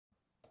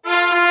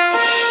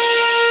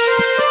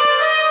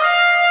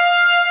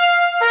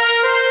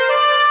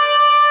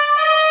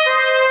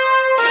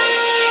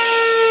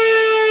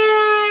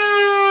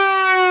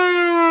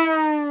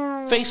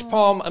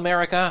Facepalm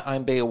America.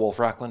 I'm Beowulf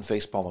Rockland.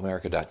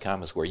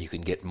 FacepalmAmerica.com is where you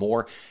can get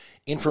more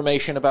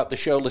information about the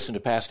show, listen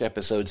to past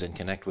episodes, and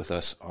connect with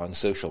us on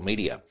social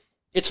media.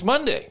 It's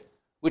Monday,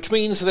 which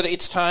means that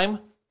it's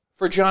time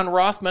for John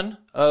Rothmann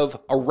of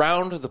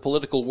Around the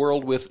Political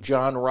World with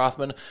John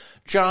Rothmann.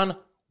 John,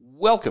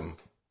 welcome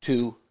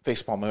to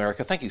Facepalm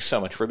America. Thank you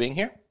so much for being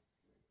here.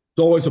 It's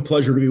always a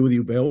pleasure to be with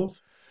you,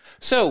 Beowulf.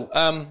 So,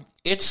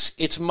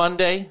 it's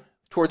Monday,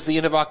 towards the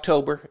end of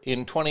October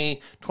in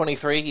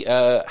 2023.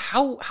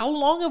 How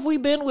long have we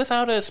been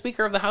without a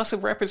Speaker of the House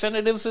of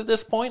Representatives at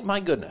this point? My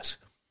goodness.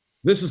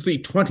 This is the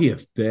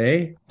 20th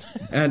day,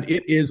 and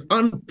it is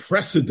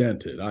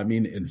unprecedented,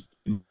 in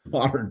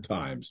modern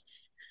times.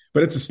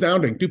 But it's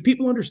astounding. Do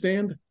people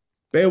understand,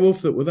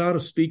 Beowulf, that without a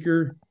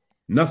speaker,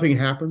 nothing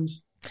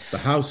happens? The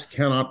House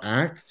cannot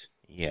act?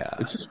 Yeah.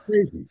 It's just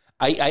crazy.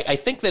 I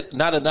think that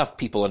not enough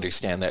people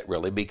understand that,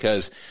 really,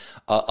 because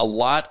a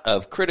lot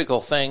of critical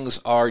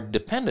things are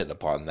dependent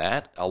upon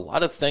that. A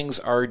lot of things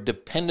are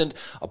dependent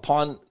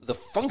upon the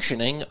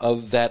functioning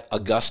of that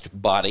august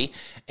body.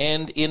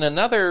 And in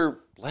another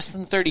less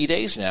than 30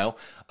 days now,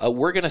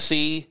 we're going to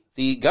see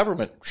the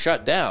government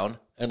shut down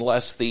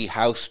unless the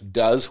House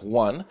does,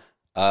 one,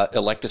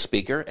 elect a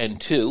speaker, and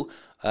two,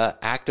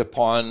 act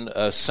upon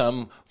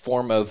some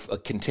form of a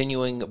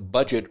continuing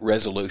budget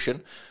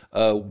resolution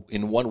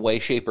in one way,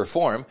 shape, or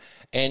form.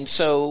 And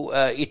so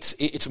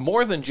it's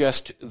more than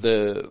just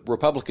the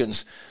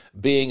Republicans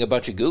being a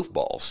bunch of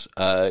goofballs.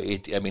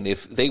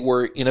 If they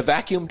were in a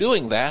vacuum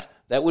doing that,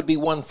 that would be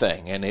one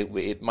thing, and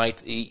it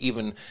might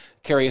even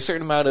carry a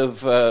certain amount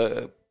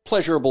of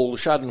pleasurable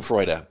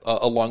schadenfreude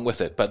along with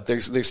it. But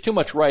there's too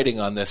much writing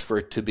on this for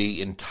it to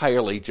be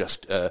entirely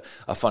just a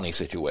funny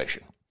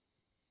situation.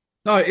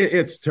 No,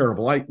 it's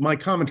terrible. My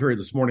commentary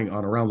this morning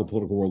on Around the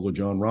Political World with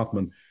John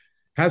Rothmann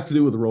has to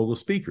do with the role of the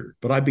speaker.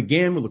 But I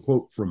began with a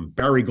quote from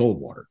Barry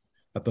Goldwater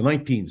at the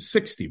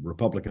 1960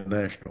 Republican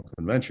National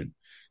Convention.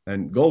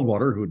 And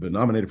Goldwater, who had been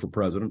nominated for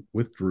president,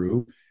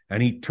 withdrew,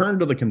 and he turned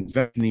to the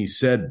convention and he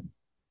said,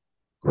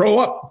 "Grow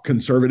up,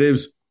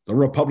 conservatives. The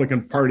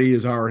Republican Party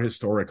is our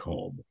historic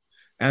home."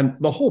 And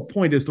the whole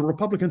point is the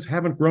Republicans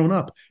haven't grown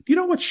up. Do you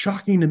know what's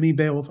shocking to me,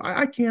 Beowulf?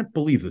 I can't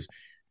believe this.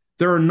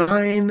 There are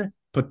 9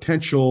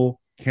 potential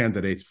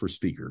candidates for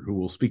speaker who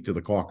will speak to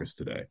the caucus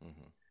today.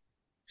 Mm-hmm.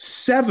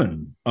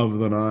 7 of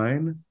the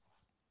 9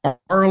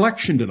 are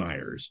election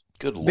deniers.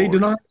 Good Lord. They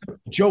deny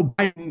Joe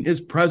Biden is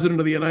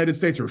president of the United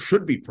States or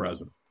should be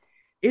president.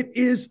 It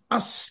is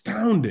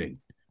astounding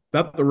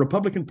that the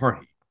Republican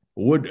Party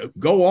would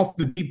go off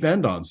the deep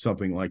end on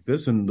something like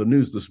this. And the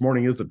news this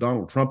morning is that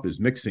Donald Trump is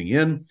mixing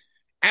in,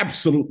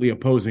 absolutely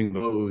opposing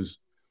those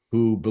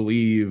who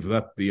believe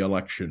that the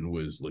election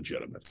was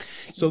legitimate.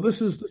 So this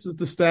is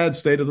the sad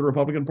state of the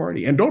Republican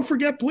Party. And don't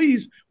forget,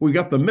 please, we've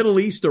got the Middle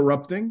East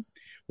erupting.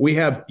 We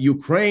have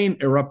Ukraine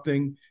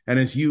erupting. And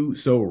as you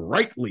so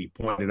rightly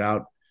pointed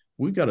out,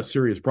 we've got a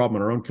serious problem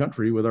in our own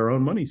country with our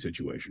own money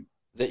situation.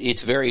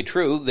 It's very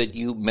true that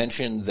you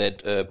mentioned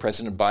that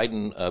President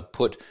Biden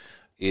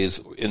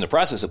is in the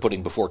process of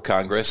putting before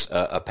Congress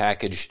a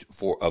package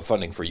of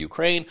funding for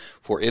Ukraine,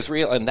 for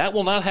Israel, and that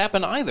will not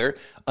happen either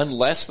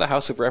unless the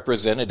House of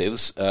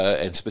Representatives,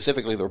 and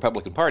specifically the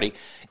Republican Party,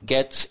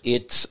 gets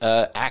its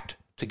act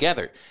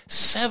together.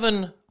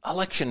 7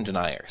 election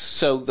deniers.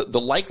 So the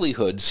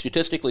likelihood,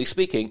 statistically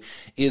speaking,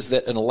 is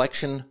that an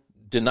election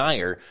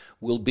denier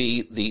will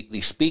be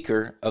the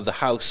Speaker of the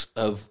House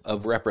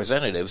of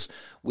Representatives,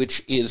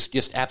 which is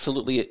just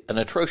absolutely an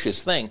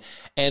atrocious thing.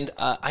 And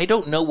I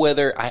don't know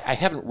whether, I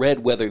haven't read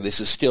whether this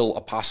is still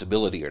a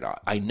possibility or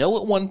not. I know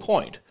at one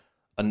point,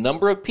 a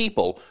number of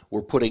people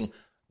were putting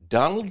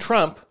Donald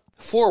Trump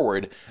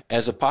forward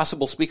as a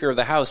possible Speaker of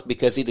the House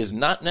because it is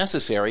not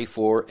necessary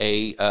for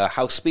a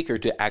House Speaker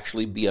to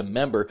actually be a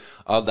member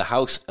of the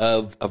House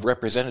of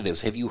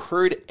Representatives. Have you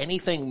heard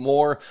anything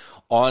more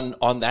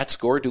on that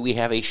score? Do we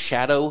have a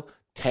shadow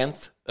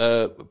 10th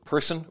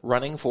person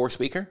running for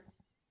Speaker?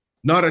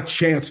 Not a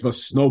chance of a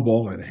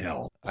snowball in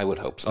hell. I would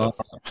hope so.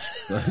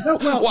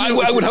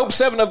 I would hope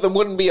 7 of them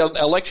wouldn't be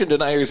election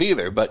deniers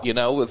either, but,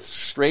 with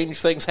strange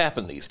things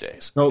happen these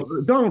days. No,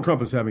 Donald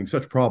Trump is having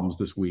such problems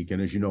this week,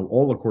 and as you know,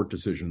 all the court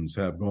decisions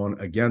have gone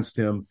against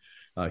him.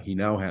 He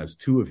now has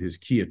 2 of his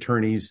key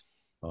attorneys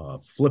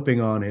flipping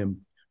on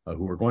him,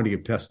 who are going to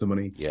give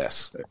testimony.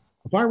 Yes.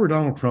 If I were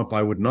Donald Trump,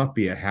 I would not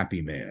be a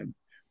happy man,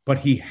 but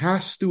he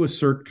has to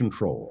assert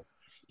control.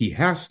 He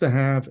has to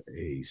have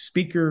a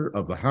Speaker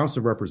of the House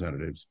of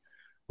Representatives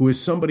who is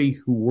somebody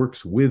who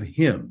works with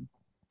him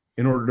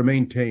in order to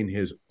maintain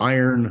his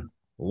iron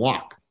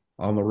lock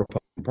on the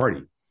Republican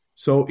Party.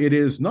 So it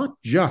is not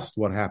just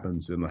what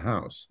happens in the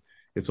House.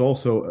 It's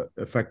also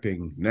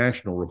affecting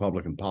national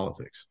Republican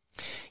politics.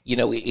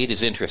 It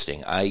is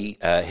interesting. I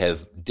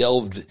have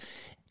delved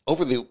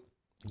over the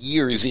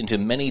years into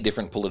many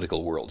different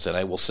political worlds, and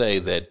I will say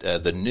that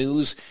the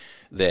news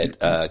that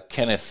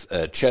Kenneth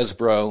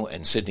Chesbrough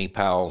and Sidney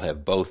Powell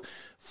have both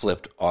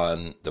flipped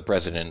on the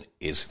president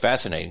is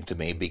fascinating to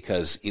me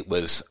because it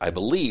was, I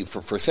believe,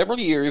 for several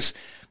years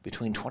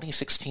between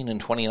 2016 and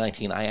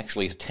 2019, I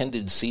actually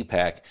attended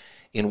CPAC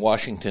in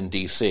Washington,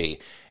 D.C.,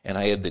 and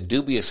I had the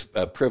dubious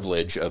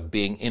privilege of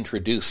being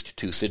introduced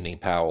to Sidney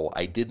Powell.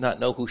 I did not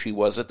know who she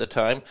was at the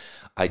time.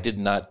 I did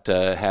not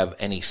have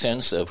any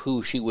sense of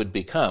who she would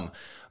become,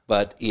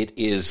 but it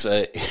is...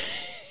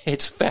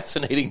 It's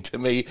fascinating to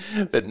me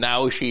that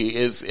now she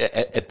is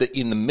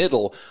in the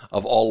middle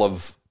of all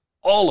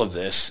of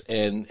this,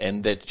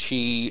 and that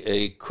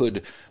she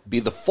could be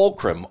the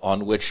fulcrum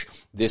on which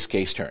this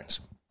case turns.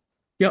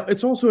 Yeah,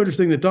 it's also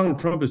interesting that Donald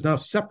Trump is now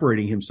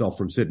separating himself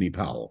from Sidney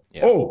Powell.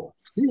 Yeah. Oh,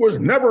 he was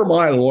never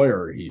my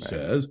lawyer, he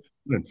says.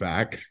 In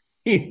fact,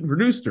 he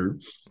introduced her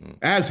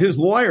as his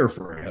lawyer,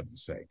 for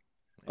heaven's sake.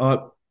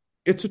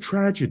 It's a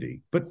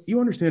tragedy, but you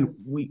understand,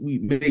 we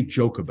may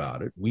joke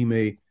about it. We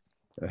may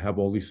have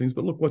all these things,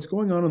 but look, what's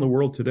going on in the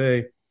world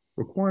today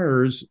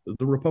requires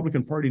the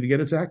Republican Party to get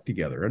its act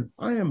together. And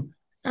I am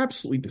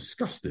absolutely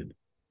disgusted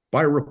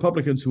by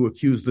Republicans who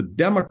accuse the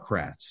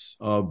Democrats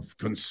of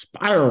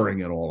conspiring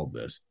in all of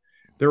this.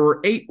 There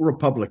were 8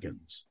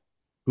 Republicans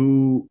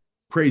who,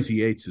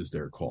 Crazy Eights as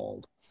they're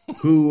called,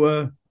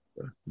 who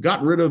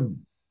got rid of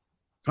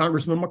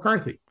Congressman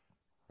McCarthy.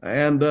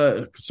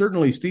 And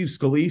certainly Steve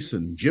Scalise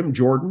and Jim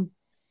Jordan.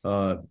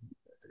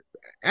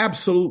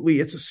 Absolutely,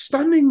 it's a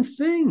stunning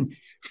thing.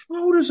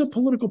 How does a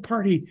political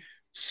party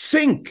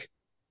sink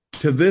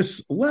to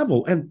this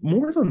level? And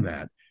more than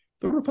that,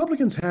 the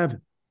Republicans have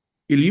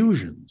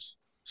illusions,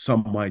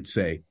 some might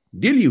say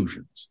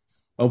delusions,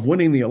 of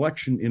winning the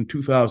election in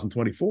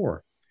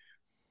 2024.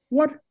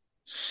 What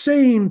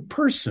sane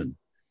person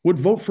would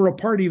vote for a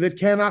party that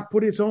cannot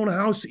put its own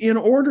house in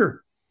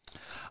order?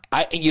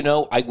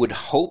 I would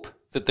hope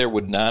that there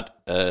would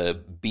not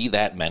be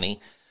that many.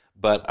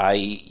 But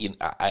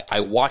I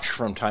watch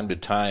from time to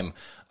time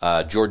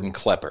Jordan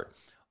Klepper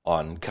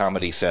on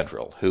Comedy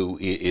Central, who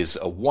is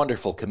a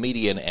wonderful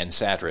comedian and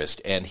satirist,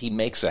 and he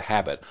makes a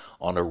habit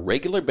on a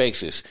regular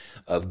basis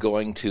of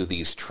going to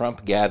these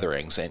Trump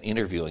gatherings and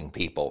interviewing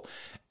people,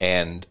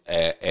 and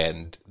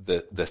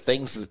the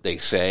things that they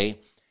say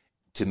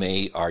to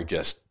me are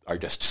just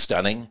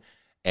stunning.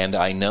 And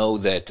I know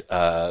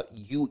that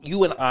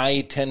you and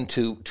I tend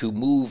to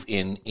move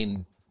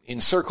in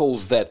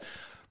circles that.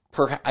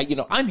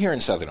 I'm here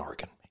in Southern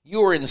Oregon.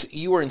 You are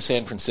in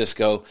San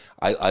Francisco.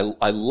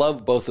 I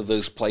love both of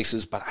those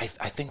places, but I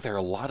think there are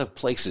a lot of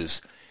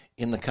places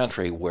in the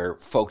country where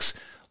folks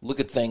look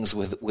at things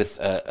with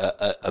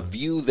a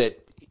view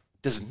that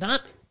does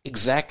not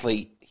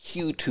exactly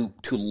hew to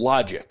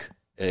logic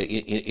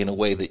in a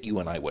way that you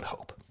and I would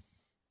hope.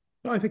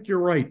 No, I think you're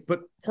right,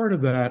 but part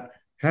of that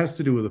has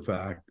to do with the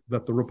fact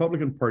that the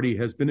Republican Party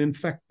has been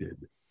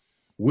infected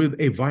with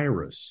a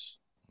virus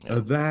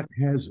that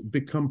has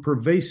become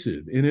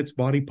pervasive in its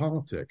body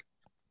politic.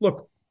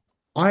 Look,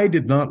 I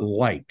did not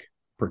like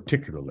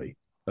particularly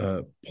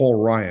Paul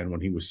Ryan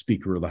when he was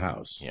Speaker of the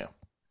House. Yeah.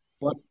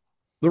 But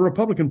the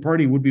Republican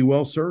Party would be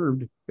well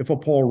served if a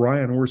Paul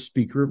Ryan were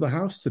Speaker of the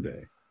House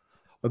today.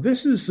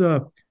 This is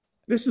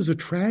a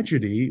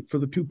tragedy for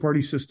the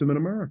two-party system in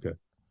America.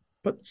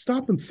 But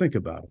stop and think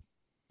about it.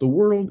 The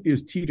world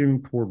is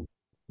teetering toward,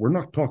 we're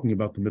not talking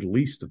about the Middle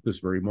East at this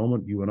very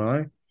moment, you and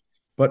I,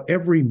 but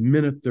every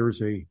minute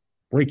there's a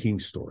breaking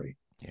story.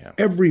 Yeah.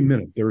 Every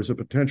minute there is a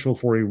potential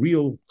for a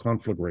real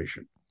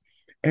conflagration.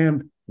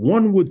 And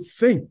one would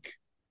think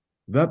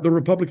that the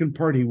Republican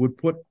Party would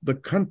put the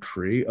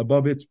country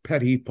above its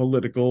petty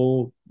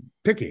political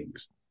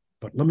pickings.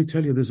 But let me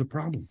tell you, there's a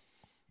problem.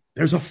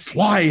 There's a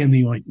fly in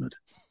the ointment.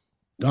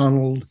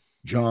 Donald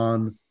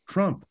John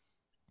Trump,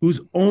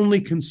 whose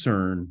only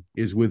concern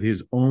is with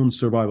his own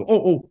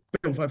survival.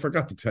 Bill, I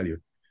forgot to tell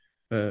you.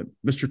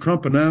 Mr.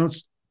 Trump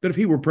announced that if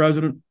he were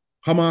president,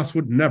 Hamas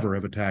would never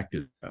have attacked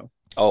Israel.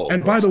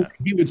 And by the way,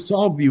 he would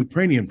solve the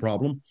Ukrainian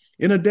problem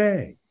in a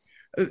day.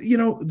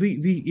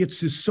 It's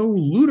just so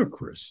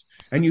ludicrous.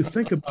 And you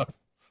think about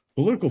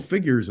political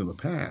figures in the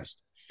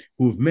past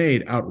who have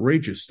made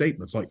outrageous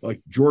statements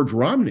like George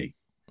Romney,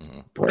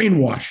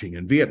 brainwashing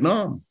in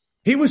Vietnam.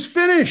 He was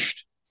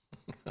finished.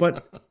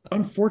 But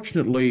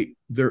unfortunately,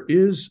 there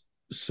is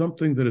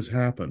something that has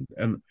happened,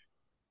 and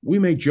we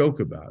may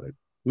joke about it.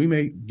 We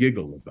may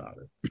giggle about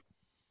it.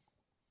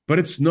 But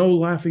it's no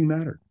laughing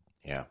matter.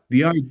 Yeah.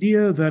 The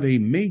idea that a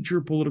major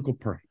political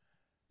party,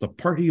 the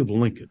party of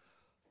Lincoln,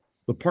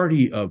 the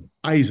party of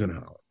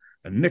Eisenhower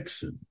and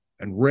Nixon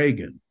and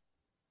Reagan,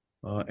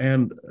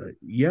 and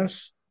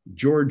yes,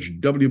 George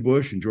W.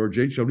 Bush and George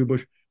H.W.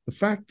 Bush, the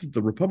fact that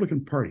the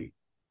Republican Party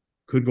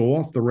could go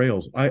off the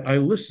rails. I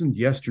listened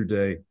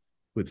yesterday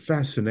with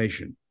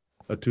fascination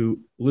to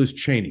Liz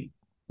Cheney,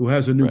 who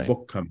has a new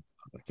book coming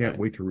out. I can't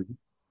wait to read it,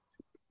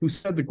 who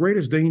said the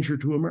greatest danger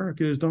to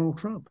America is Donald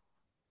Trump.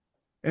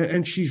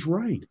 And she's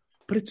right.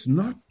 But it's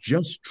not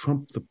just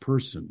Trump the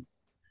person.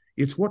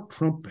 It's what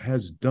Trump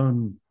has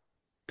done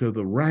to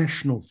the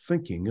rational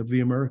thinking of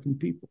the American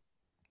people.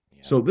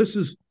 Yeah. So this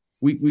is,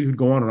 we could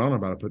go on and on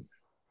about it, but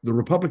the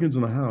Republicans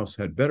in the House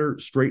had better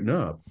straighten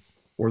up,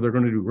 or they're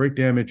going to do great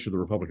damage to the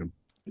Republican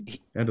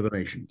and to the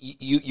nation.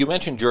 You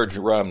mentioned George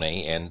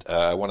Romney, and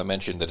I want to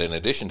mention that in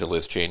addition to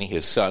Liz Cheney,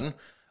 his son,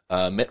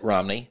 Mitt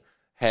Romney,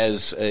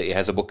 has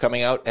a book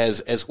coming out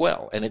as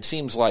well. And it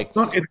seems like... It's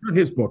not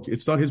his book.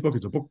 It's not his book.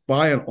 It's a book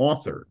by an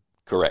author.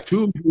 Correct.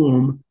 To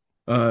whom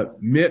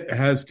Mitt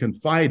has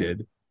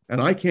confided, and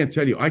I can't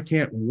tell you, I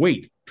can't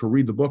wait to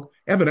read the book.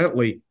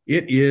 Evidently,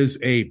 it is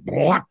a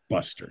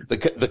blockbuster.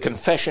 The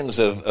Confessions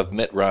of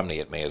Mitt Romney,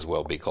 it may as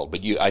well be called.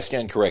 But I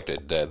stand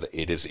corrected.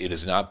 It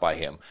is not by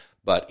him,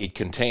 but it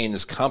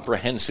contains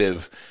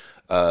comprehensive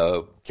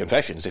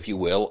confessions, if you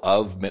will,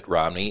 of Mitt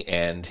Romney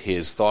and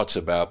his thoughts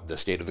about the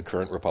state of the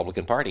current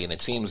Republican Party. And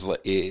it seems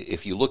like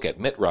if you look at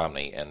Mitt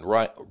Romney and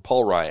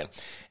Paul Ryan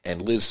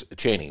and Liz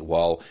Cheney,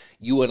 while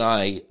you and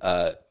I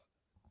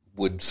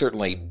would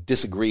certainly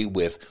disagree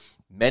with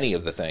many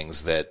of the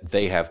things that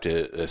they have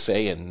to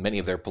say and many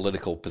of their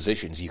political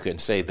positions, you can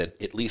say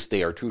that at least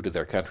they are true to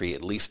their country.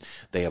 At least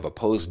they have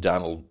opposed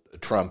Donald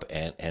Trump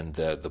and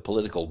the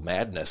political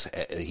madness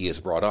he has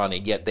brought on,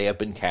 and yet they have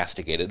been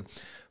castigated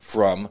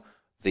from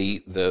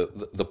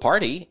the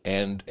party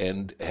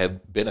and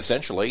have been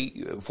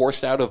essentially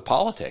forced out of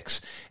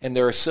politics. And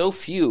there are so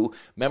few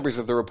members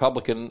of the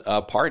Republican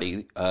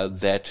Party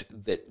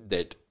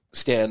that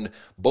stand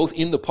both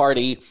in the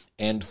party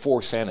and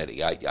for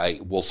sanity. I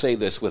will say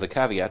this with a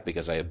caveat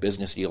because I have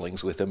business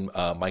dealings with him.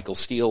 Michael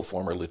Steele,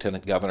 former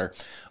lieutenant governor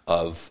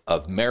of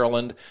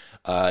Maryland,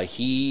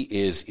 he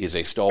is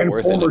a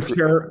stalwart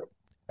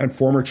and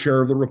former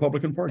chair of the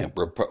Republican Party,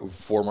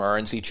 former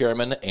RNC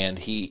chairman, and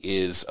he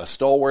is a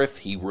stalwart.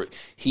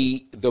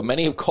 He though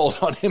many have called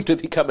on him to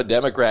become a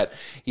Democrat,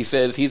 he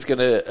says he's going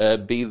to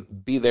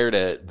be there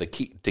to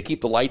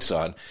keep the lights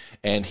on,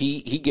 and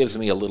he gives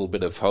me a little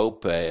bit of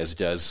hope, as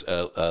does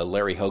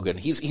Larry Hogan.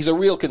 He's a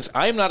real.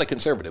 I am not a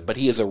conservative, but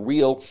he is a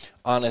real,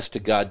 honest to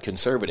God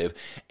conservative,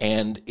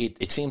 and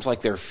it seems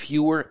like there are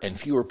fewer and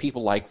fewer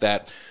people like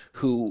that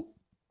who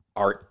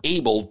are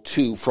able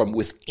to, from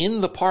within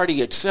the party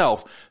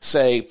itself,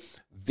 say,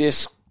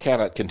 this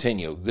cannot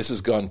continue. This has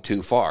gone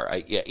too far.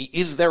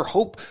 Is there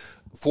hope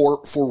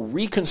for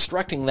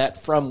reconstructing that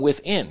from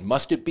within?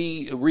 Must it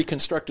be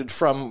reconstructed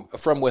from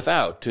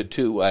without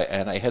to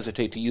and I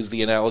hesitate to use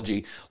the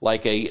analogy,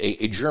 like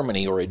a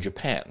Germany or a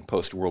Japan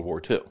post-World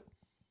War II?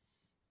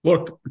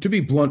 Look, to be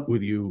blunt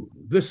with you,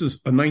 this is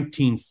a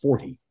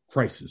 1940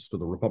 crisis for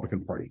the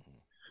Republican Party.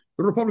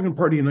 The Republican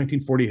Party in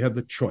 1940 had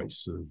the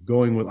choice of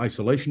going with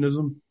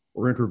isolationism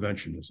or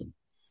interventionism.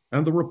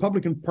 And the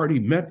Republican Party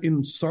met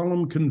in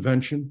solemn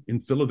convention in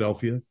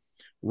Philadelphia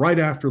right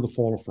after the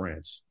fall of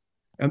France.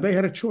 And they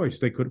had a choice.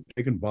 They could have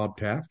taken Bob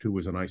Taft, who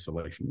was an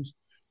isolationist,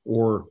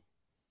 or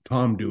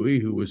Tom Dewey,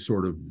 who was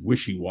sort of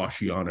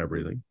wishy-washy on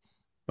everything,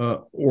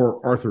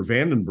 or Arthur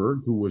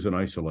Vandenberg, who was an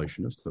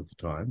isolationist at the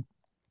time.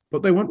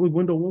 But they went with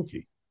Wendell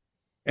Willkie.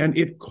 And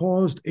it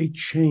caused a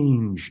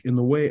change in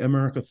the way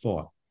America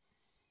thought.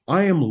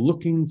 I am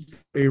looking for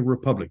a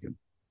Republican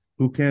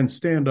who can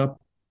stand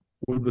up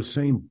with the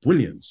same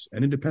brilliance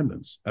and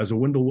independence as a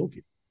Wendell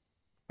Willkie,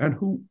 and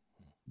who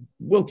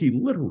Willkie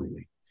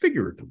literally,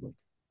 figuratively,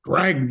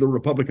 dragged the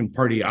Republican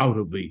Party out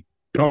of the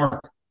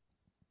dark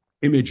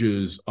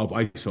images of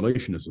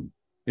isolationism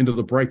into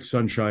the bright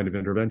sunshine of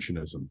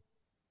interventionism.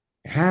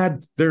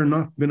 Had there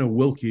not been a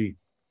Willkie,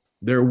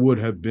 there would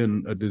have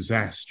been a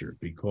disaster,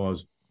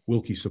 because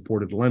Willkie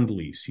supported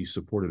Lend-Lease, he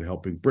supported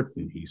helping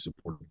Britain, he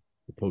supported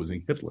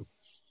opposing Hitler.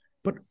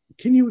 But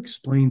can you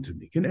explain to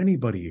me, can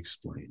anybody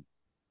explain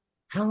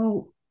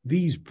how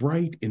these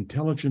bright,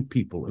 intelligent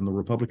people in the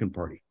Republican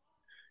Party,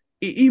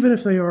 even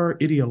if they are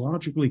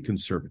ideologically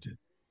conservative,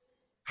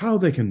 how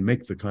they can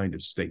make the kind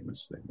of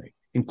statements they make,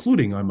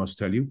 including, I must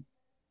tell you,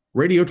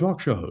 radio talk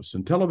show hosts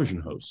and television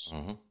hosts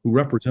who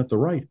represent the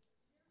right?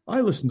 I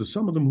listen to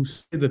some of them who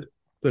say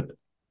that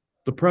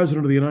the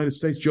president of the United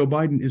States, Joe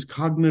Biden, is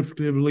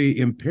cognitively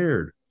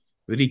impaired,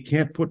 that he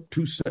can't put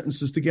two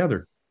sentences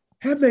together.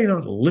 Have they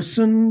not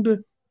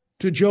listened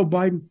to Joe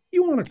Biden?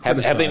 You want to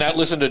have they not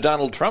listened to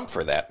Donald Trump,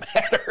 for that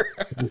matter?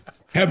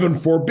 Heaven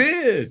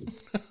forbid.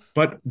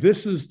 But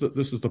this is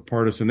the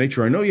partisan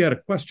nature. I know you had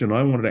a question.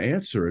 I wanted to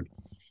answer it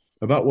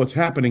about what's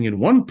happening in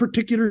one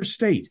particular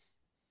state,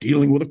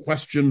 dealing with a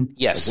question.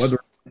 Yes. Of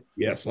whether.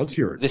 Yes, let's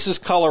hear it. This is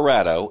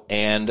Colorado,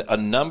 and a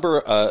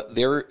number.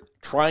 There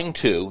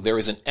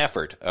is an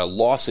effort, a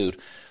lawsuit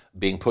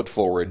being put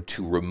forward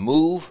to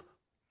remove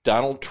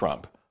Donald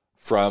Trump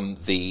from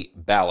the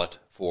ballot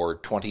for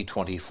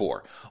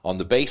 2024 on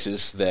the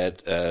basis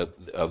that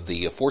of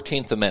the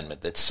 14th Amendment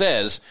that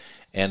says,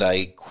 and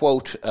I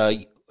quote,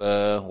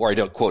 or I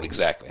don't quote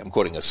exactly, I'm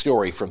quoting a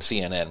story from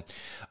CNN,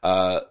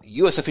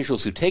 U.S.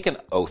 officials who take an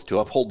oath to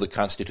uphold the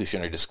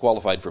Constitution are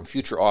disqualified from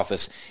future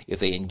office if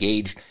they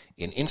engage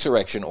in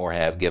insurrection or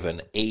have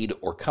given aid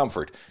or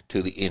comfort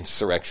to the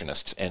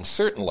insurrectionists. And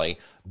certainly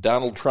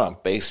Donald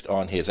Trump, based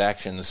on his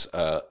actions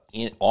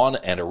on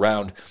and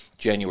around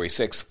January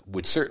 6th,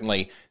 would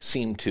certainly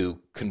seem to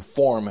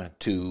conform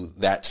to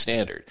that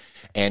standard.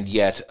 And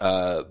yet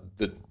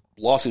the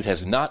lawsuit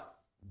has not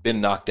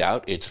been knocked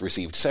out. It's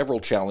received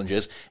several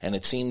challenges, and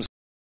it seems